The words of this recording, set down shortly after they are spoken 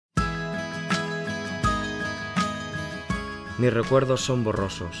Mis recuerdos son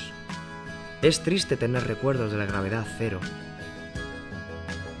borrosos. Es triste tener recuerdos de la gravedad cero.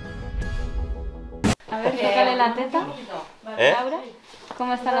 A ver, tócale la teta. Laura,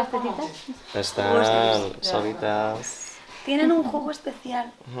 ¿cómo están las tetitas? Están solitas. Tienen un juego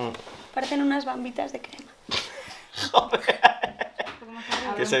especial. Parecen unas bambitas de crema. Joder.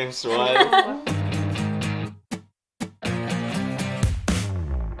 Qué sensual.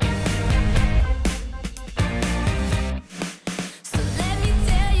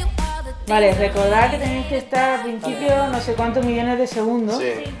 Vale, recordad que tenéis que estar al principio no sé cuántos millones de segundos.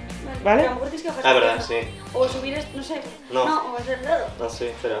 Sí. ¿Vale? Pero a lo mejor tienes que bajar Ah, verdad, esto. sí. O subir esto, no sé. No. o hacer el dedo. No, sí,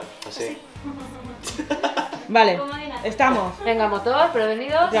 espera, así. Vale, estamos. Venga, motor,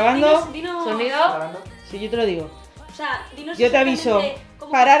 prevenidos. ¿Grabando? Dinos, Sonido. Sí, yo te lo digo. O sea, dinos Yo te aviso. exactamente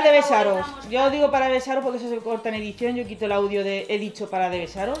cómo Parar de funciona, besaros. vamos. Yo digo para besaros porque eso se corta en edición. Yo quito el audio de he dicho para de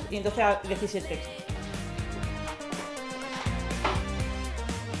besaros y entonces decís el texto.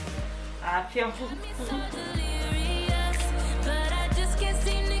 Acción.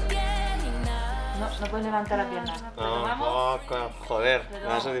 No puedes levantar la pierna. No, joder, me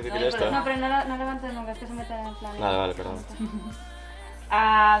va a ser difícil esto. No, pero no levantes nunca, es que se mete en el plan. Vale, perdón.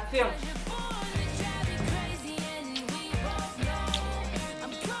 Acción.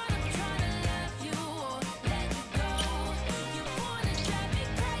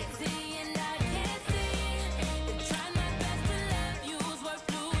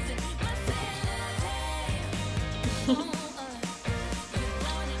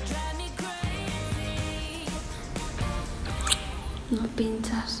 No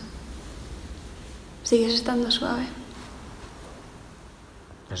pinchas. Sigues estando suave.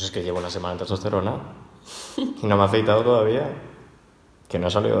 Eso es que llevo una semana en testosterona y no me he afeitado todavía. Que no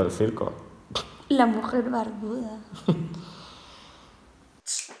he salido del circo. La mujer barbuda.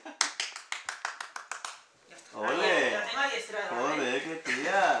 ¡Ole! ¡Joder, qué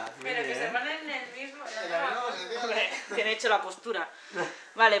tía! Pero que se ponen en el mismo. Tiene hecho la postura.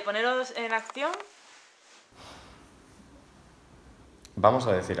 Vale, poneros en acción. Vamos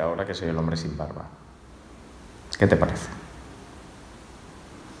a decir ahora que soy el hombre sin barba. ¿Qué te parece?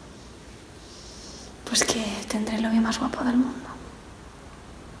 Pues que tendré el novio más guapo del mundo.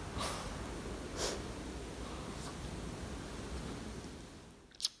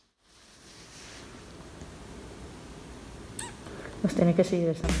 Os tenéis que seguir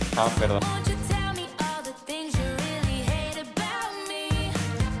esa. Ah, perdón.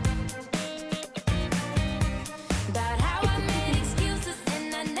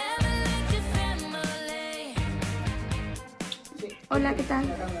 Hola, ¿qué tal?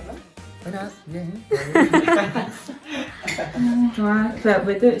 Buenas, bien.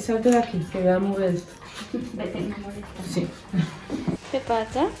 Vete, salte de aquí, que voy a mover esto. Vete. Sí. ¿Qué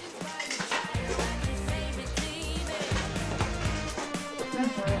pasa?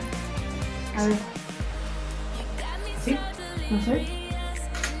 A ver. ¿Sí? No sé.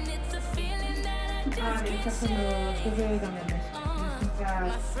 Ah, que estás con los que voy a cambiarles.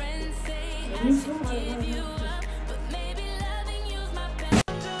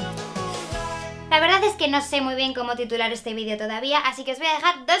 La verdad es que no sé muy bien cómo titular este vídeo todavía, así que os voy a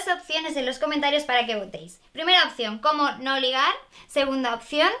dejar dos opciones en los comentarios para que votéis. Primera opción, cómo no ligar. Segunda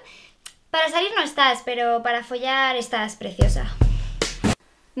opción, para salir no estás, pero para follar estás preciosa.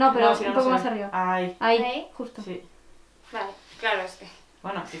 No, pero No, si no, un poco no más se ve. arriba. Ahí. Ahí, justo. Sí. Vale, claro, es que...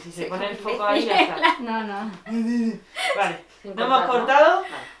 Bueno, que si se pone el foco ahí ya está. No. Vale. Sin ¿No hemos cortar, ¿no? cortado?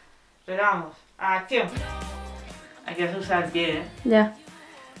 Pero vamos. Acción. Hay que usar el pie, ¿eh? Ya.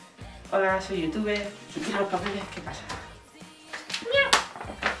 Hola, soy youtuber. Si tiro los papeles, ¿qué pasa?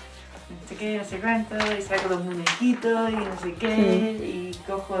 No sé qué, no sé cuánto, y saco los muñequitos y no sé qué, y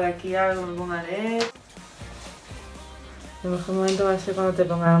cojo de aquí algo, me pongo a leer. El mejor momento va a ser cuando te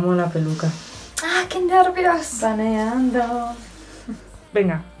pongamos la peluca. ¡Ah, qué nervios! Paneando.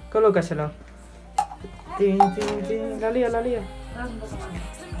 Venga, colócaselo. Tin, tin, tin. La lío, la lío.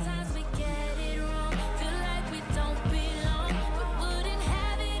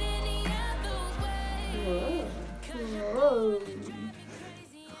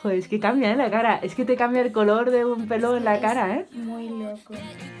 Joder, es que cambia, ¿eh? La cara. Es que te cambia el color de un pelo en la cara, ¿eh? Muy loco.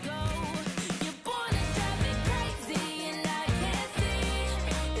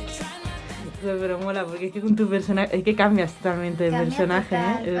 Pero mola, porque es que con tu personaje... Es que cambias totalmente de personaje,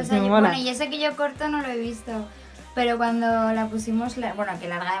 ¿eh? O sea, Me mola. bueno, yo sé que yo corto no lo he visto, pero cuando la pusimos, bueno, que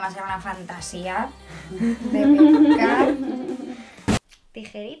larga además era una fantasía de picar.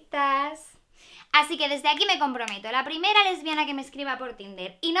 Tijeritas. Así que desde aquí me comprometo. La primera lesbiana que me escriba por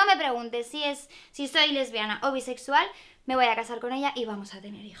Tinder y no me pregunte si soy lesbiana o bisexual, me voy a casar con ella y vamos a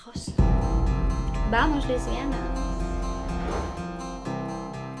tener hijos. Vamos, lesbiana.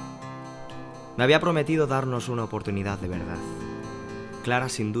 Me había prometido darnos una oportunidad de verdad. Clara,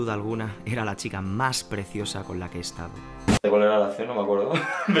 sin duda alguna, era la chica más preciosa con la que he estado. ¿De cuál era la acción? No me acuerdo.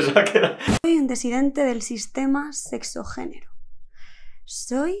 Pensaba que era... Soy un disidente del sistema sexogénero.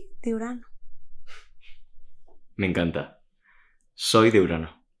 Soy de Urano. Me encanta. Soy de Urano.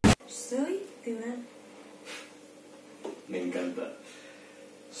 Soy de Urano. Me encanta.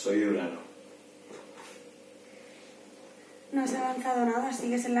 Soy de Urano. No has avanzado nada,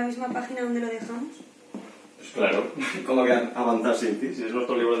 sigues en la misma página donde lo dejamos. Pues claro, ¿cómo voy a avanzar sin ti? Si es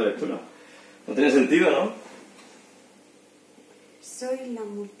nuestro libro de lectura. No tiene sentido, ¿no? Soy la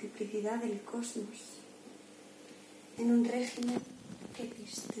multiplicidad del cosmos en un régimen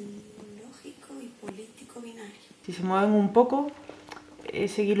epistemológico y político binario. Si se mueven un poco,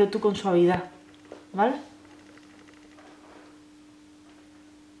 seguirlo tú con suavidad, ¿vale?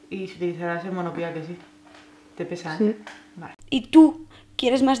 Y si utilizarás el monopía que sí. ¿Te pesa, Sí. Vale. Y tú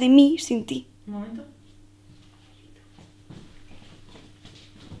quieres más de mí sin ti. Un momento.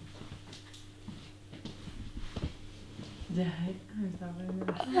 Ya, ya está,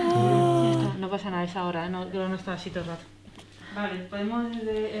 no pasa nada, es ahora, no, yo no estaba así todo el rato. Vale, podemos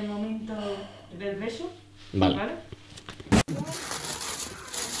desde el momento del beso. Vale. Vale,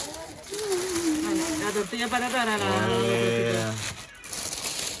 la tortilla patata ahora la...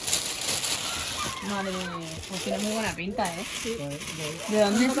 Madre mía, pues tiene muy buena pinta, ¿eh? Sí. ¿De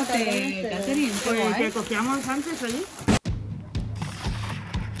dónde es este Catherine? Pues que cogíamos antes, oye.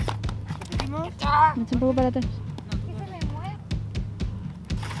 Repetimos. Me echo un poco para atrás.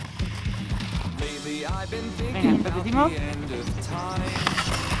 Venga, repetimos.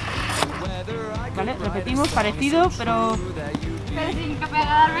 Vale, repetimos, parecido, pero... Pero sin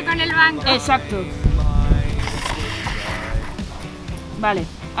pegarme con el banco. Exacto. Vale,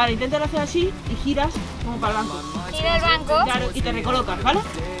 ahora inténtalo hacer así y giras como para el banco. Giro el banco. Claro, y te recolocas, ¿vale?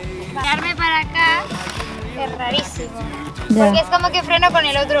 Girarme para acá es rarísimo. Porque es como que freno con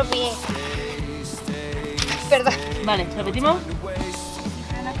el otro pie. Perdón. Vale, repetimos.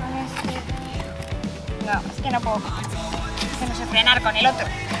 Freno con este. No, es que no puedo. Es que no sé frenar con el otro.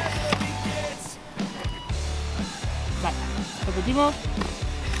 Vale, repetimos.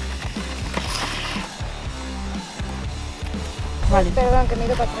 Vale. Perdón, que me he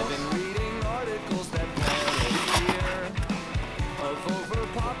ido para atrás.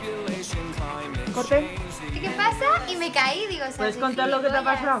 Corte. ¿Y qué pasa? Y me caí, digo, o sea, ¿Puedes soy contar lo que te ha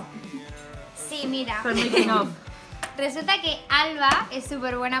gilipollas. pasado? Sí, mira. Permítanos. Resulta que Alba es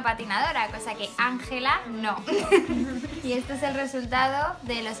súper buena patinadora, cosa que Ángela no. Y este es el resultado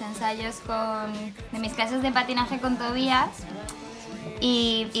de los ensayos de mis clases de patinaje con Tobías.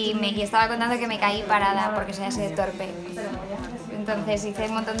 Y estaba contando que me caí parada porque soy así de torpe. Entonces hice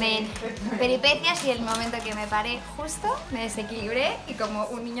un montón de peripecias y el momento que me paré justo me desequilibré y como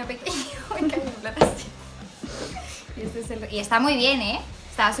un niño pequeño me caí en plan así. Y está muy bien, ¿eh?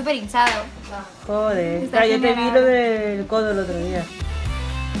 Estaba súper hinchado. Joder, Está yo te vi genial. lo del codo el otro día.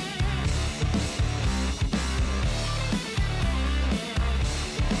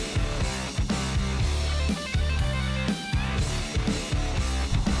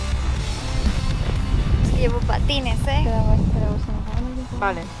 Llevo patines, ¿eh?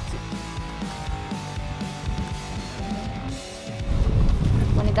 Vale.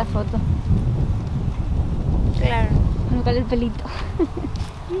 Bonita foto. Claro. Me cae el pelito.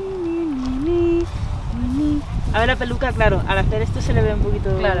 A ver la peluca, claro, al hacer esto se le ve un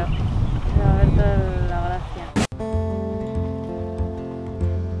poquito... Claro. Se va a ver toda la gracia.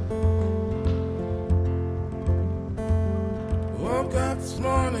 Woke up this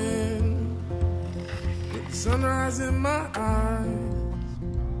morning with the sunrise in my eyes.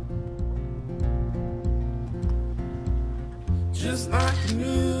 Just like a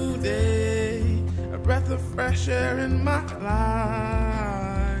new day, a breath of fresh air in my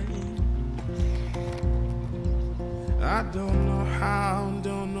life. I don't know how,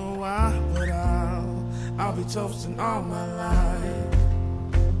 don't know why, but I'll be toasting all my life.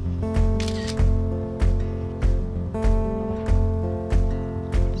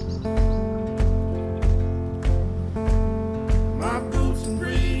 My boots and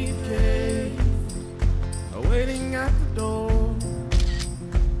briefcase are waiting at the door.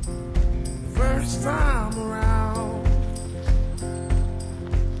 First time around.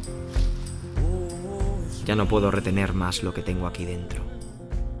 Ya no puedo retener más lo que tengo aquí dentro.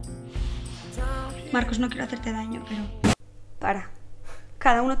 Marcos, no quiero hacerte daño, pero... Para.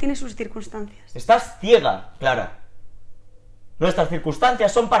 Cada uno tiene sus circunstancias. Estás ciega, Clara. Nuestras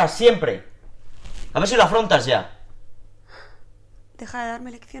circunstancias son para siempre. A ver si lo afrontas ya. Deja de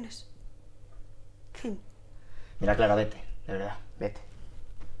darme lecciones. Fin. Mira, Clara, vete. De verdad, vete.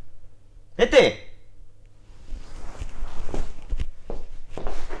 ¡Vete!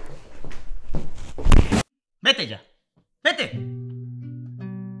 ¡Vete ya! ¡Vete!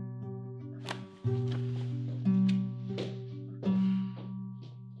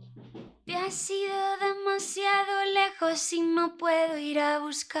 Te has ido demasiado lejos y no puedo ir a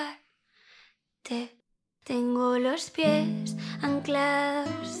buscarte. Tengo los pies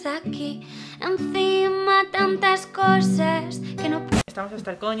anclados aquí, encima tantas cosas que no puedo. Estamos hasta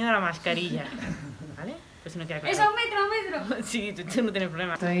el coño de la mascarilla, ¿vale? Pues si no quiere ¡Es a un metro! Sí, tú no tienes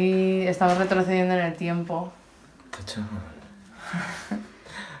problema. Estamos retrocediendo en el tiempo.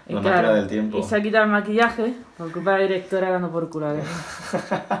 La máquina del tiempo. Y se ha quitado el maquillaje por culpa de la directora dando por culo.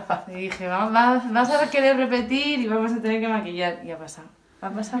 Y dije, vas a querer repetir y vamos a tener que maquillar. Y ha pasado. ¿Va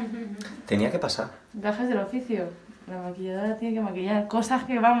a pasar? Tenía que pasar. Gajes del oficio. La maquilladora tiene que maquillar. Cosas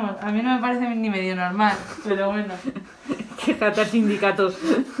que, vamos, a mí no me parece ni medio normal. Pero bueno. Quéjate al sindicato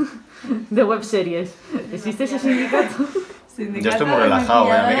de webseries. ¿Existe ese sindicato? Yo estoy muy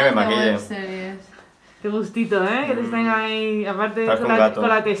relajado, a mí que me maquillen. Qué gustito, ¿eh? Que te estén ahí, aparte Estás con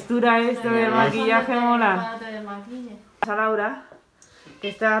la textura esta del maquillaje mola. A Laura, que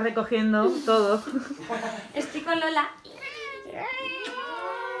está recogiendo todo. Estoy con Lola.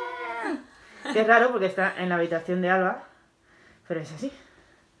 Que es raro porque está en la habitación de Alba, pero es así.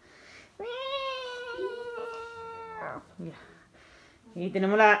 Y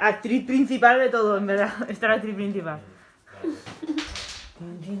tenemos la actriz principal de todo, en verdad. Esta es la actriz principal.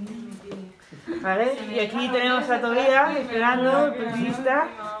 Vale, y aquí tenemos a Tobías esperando, el periodista,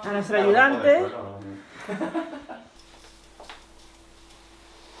 a nuestro ayudante.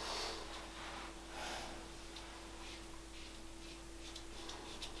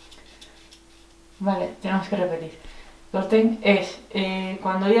 Vale, tenemos que repetir. El orden es,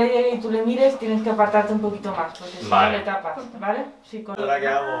 cuando ella llegue y tú le mires, tienes que apartarte un poquito más, porque si no le tapas, ¿vale? Sí, con... ¿Ahora qué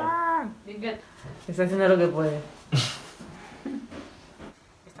hago? Está haciendo lo que puede.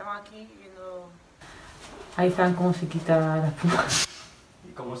 Estamos aquí viendo... Ahí están cómo se quita la espuma.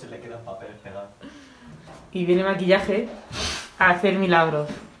 ¿Y cómo se le queda el papel pegado? Y viene maquillaje a hacer milagros.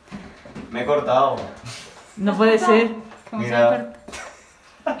 Me he cortado. No puede ser. Mira.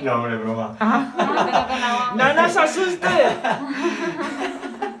 No, hombre, broma. ¡No nos asuste!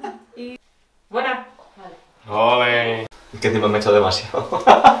 Buena. ¡Ole! Es que encima me he hecho demasiado.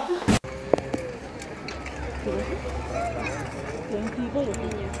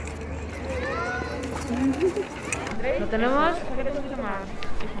 ¿Lo tenemos?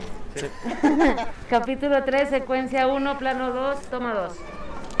 Sí. Capítulo 3, secuencia 1, plano 2, toma 2.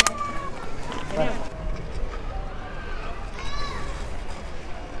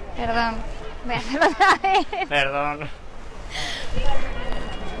 Perdón, voy a hacerlo otra vez. Perdón.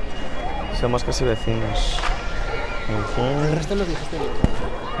 Somos casi vecinos. El resto lo dijiste bien.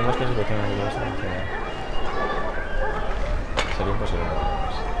 Somos casi vecinos, yo no sé mencionar. Sería imposible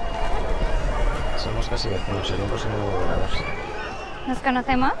volvernos. Somos casi vecinos, sería imposible volvernos. ¿Nos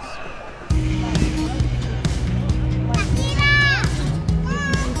conocemos?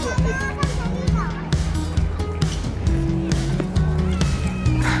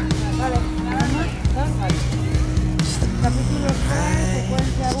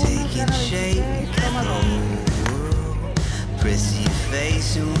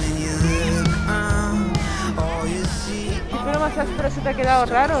 Pero más áspero se te ha quedado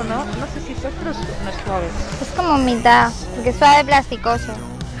raro, ¿no? No sé si es áspero o no es suave. Es como mitad, porque es suave plasticoso.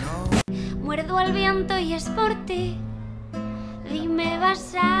 Muerdo al viento y es por ti. Dime,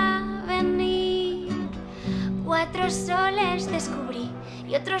 vas a venir. 4 soles descubrí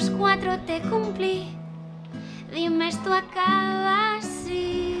y otros 4 te cumplí. Dime, esto acaba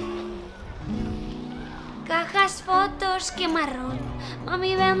así. Cajas, fotos, qué marrón.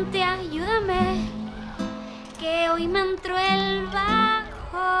 Mami, vente, ayúdame, que hoy me entró el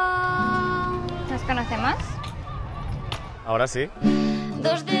bajo. ¿Nos conocemos? Ahora sí.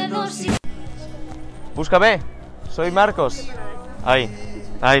 2 dedos y... Búscame, soy Marcos. Ay,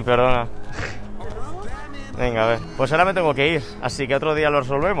 perdona. Venga, a ver. Pues ahora me tengo que ir, así que otro día lo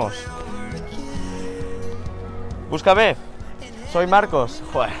resolvemos. Búscame, soy Marcos.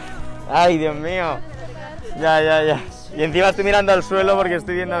 Joder. Ay, Dios mío. Ya. Y encima estoy mirando al suelo porque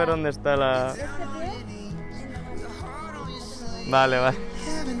estoy viendo a ver dónde está la... Vale.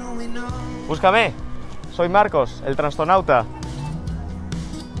 Búscame, soy Marcos, el trastronauta.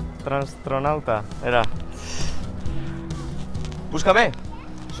 Era. Búscame,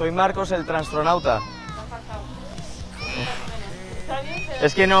 soy Marcos, el trastronauta.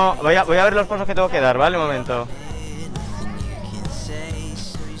 Es que no... Voy a ver los pasos que tengo que dar, ¿vale? Un momento.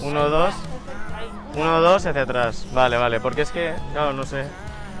 1, 2... 1, 2 hacia atrás. Vale, vale, porque es que, claro, no sé.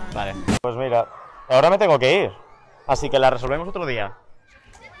 Vale. Pues mira, ahora me tengo que ir. Así que la resolvemos otro día.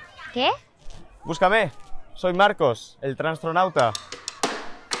 ¿Qué? Búscame. Soy Marcos, el transastronauta.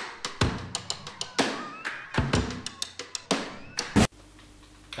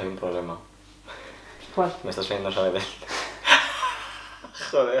 Hay un problema. ¿Cuál? Me estás viendo, ¿sabes?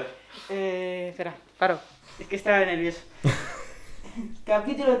 Joder. Espera, paro. Es que estaba nervioso.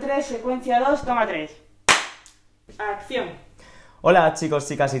 Capítulo 3, secuencia 2, toma 3. Acción. Hola chicos,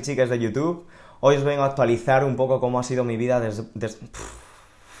 chicas y chiques de YouTube. Hoy os vengo a actualizar un poco cómo ha sido mi vida después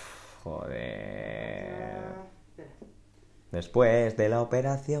de la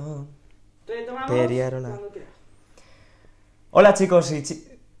operación. Hola chicos y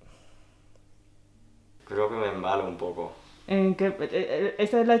Creo que me embalo un poco.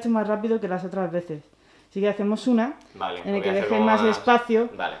 Esta vez la he hecho más rápido que las otras veces. Así que hacemos una Vale, en la que deje más espacio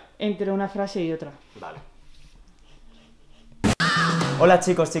entre una frase y otra. Vale. Hola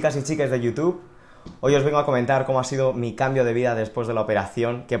chicos, chicas y chiques de YouTube. Hoy os vengo a comentar cómo ha sido mi cambio de vida después de la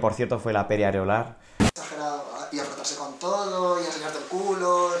operación, que por cierto fue la periareolar. Exagerado, y a frotarse con todo, y a enseñarte el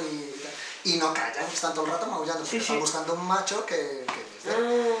culo, y no callan, están todo el rato maullando, porque están buscando un macho que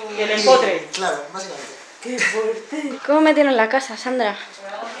el empotre. Claro, básicamente. ¡Qué fuerte! ¿Cómo me tienen en la casa, Sandra?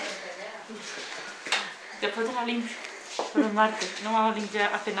 Después de la limpio, por el martes. No vamos a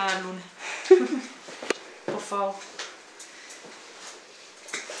limpiar hace nada el lunes. Por favor.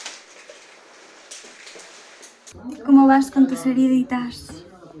 ¿Cómo vas con tus heriditas?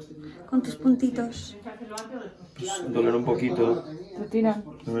 Con tus puntitos. Pues doler un poquito. Te tiran.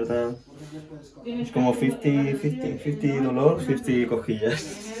 La verdad. Es como 50 dolor, 50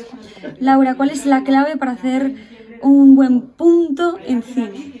 cojillas. Laura, ¿cuál es la clave para hacer un buen punto en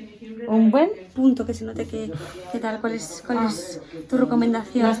cine? ¿Un buen? Punto, que se note qué tal, ¿cuál es tu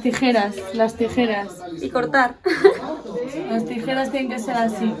recomendación? Las tijeras. Y cortar. Las tijeras tienen que ser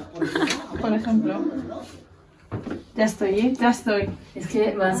así, por ejemplo. Ya estoy, ¿eh? Ya estoy. Es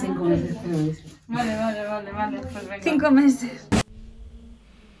que van 5 meses. Vale. Pues venga. 5 meses.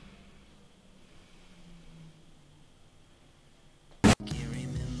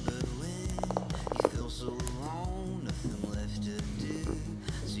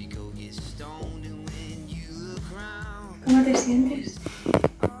 ¿Cómo te sientes?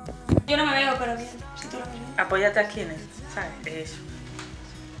 Yo no me veo, pero bien. Si tú lo ves bien. Apóyate aquí en él, ¿sabes? Eso.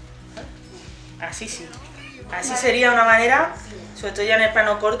 Así sí. Así sería una manera, sobre todo ya en el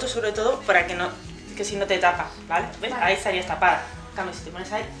plano corto, sobre todo, para que si no te tapa, ¿vale? ¿Ves? Ahí estarías tapada. En cambio, si te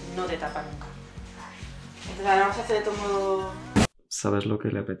pones ahí, no te tapa nunca. Entonces ahora vamos a hacer de todo modo... ¿Sabes lo que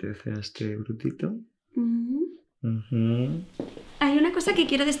le apetece a este brutito? Hay una cosa que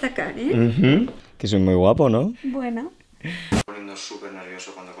quiero destacar, ¿eh? Que soy muy guapo, ¿no? Bueno. Me estoy poniendo súper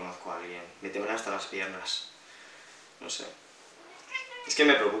nervioso cuando conozco a alguien. Me temblan hasta las piernas. No sé. Es que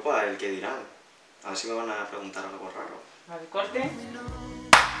me preocupa el que dirán. A ver si me van a preguntar algo raro. Vale, corte.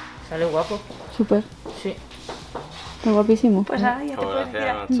 Sale guapo. Súper. Sí. Está guapísimo. Pues ahora ya te puedes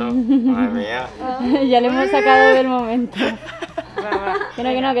Gracias, retirar. macho. Madre mía. Ya le hemos sacado del momento. Va.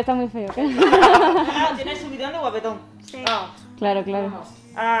 Que no, que está muy feo. Ah, tienes subidón de guapetón. Sí. Claro. Vamos.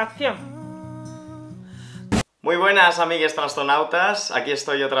 Acción. Muy buenas, amigues trastonautas. Aquí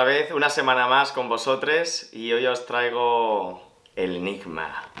estoy otra vez, una semana más con vosotros. Y hoy os traigo el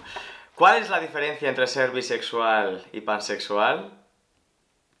enigma. ¿Cuál es la diferencia entre ser bisexual y pansexual?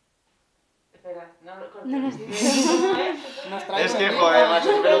 Espera, no lo Es que, joder, macho,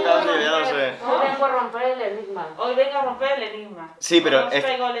 siempre lo cambio, ya lo sé. Hoy vengo a romper el enigma. Hoy vengo a romper el enigma. Sí, pero Os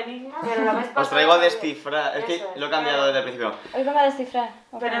traigo el enigma. Pero la vez os pasada... traigo a descifrar. Es que Eso es. lo he cambiado desde el principio. Hoy vamos a descifrar.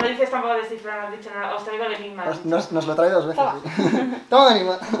 Pero no dices tampoco descifrar, no has dicho nada. Os traigo el enigma. Nos lo trae 2 veces. Toma,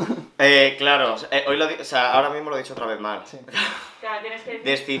 anima. Claro, hoy o sea, ahora mismo lo he dicho otra vez mal. Sí. Claro, tienes que decir...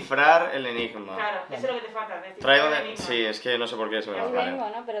 Descifrar el enigma. Claro, eso es lo que te falta, descifrar Traigo el de... enigma. Sí, es que no sé por qué eso me va Hoy a vengo,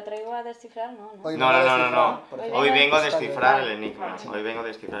 ¿no? Pero traigo a descifrar, no. Hoy No. por ejemplo. Hoy vengo a descifrar el Vale. enigma. Hoy vengo a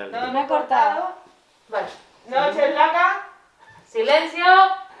descifrar el No enigma. me he cortado. Vale. Noche en laca. Silencio.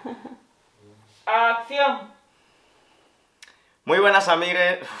 Acción. Muy buenas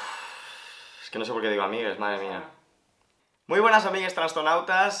amigues... Es que no sé por qué digo amigues, madre mía. Muy buenas amigues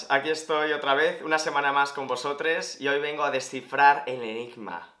transtonautas, aquí estoy otra vez, una semana más con vosotros y hoy vengo a descifrar el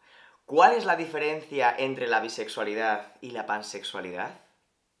enigma. ¿Cuál es la diferencia entre la bisexualidad y la pansexualidad?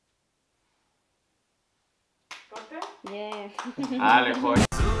 Corte. Yeah. Vale, joder.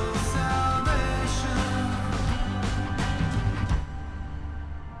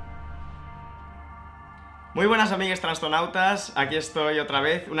 Muy buenas amigues transtonautas, aquí estoy otra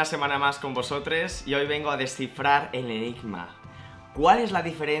vez, una semana más con vosotros y hoy vengo a descifrar el enigma. ¿Cuál es la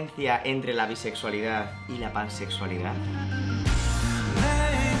diferencia entre la bisexualidad y la pansexualidad?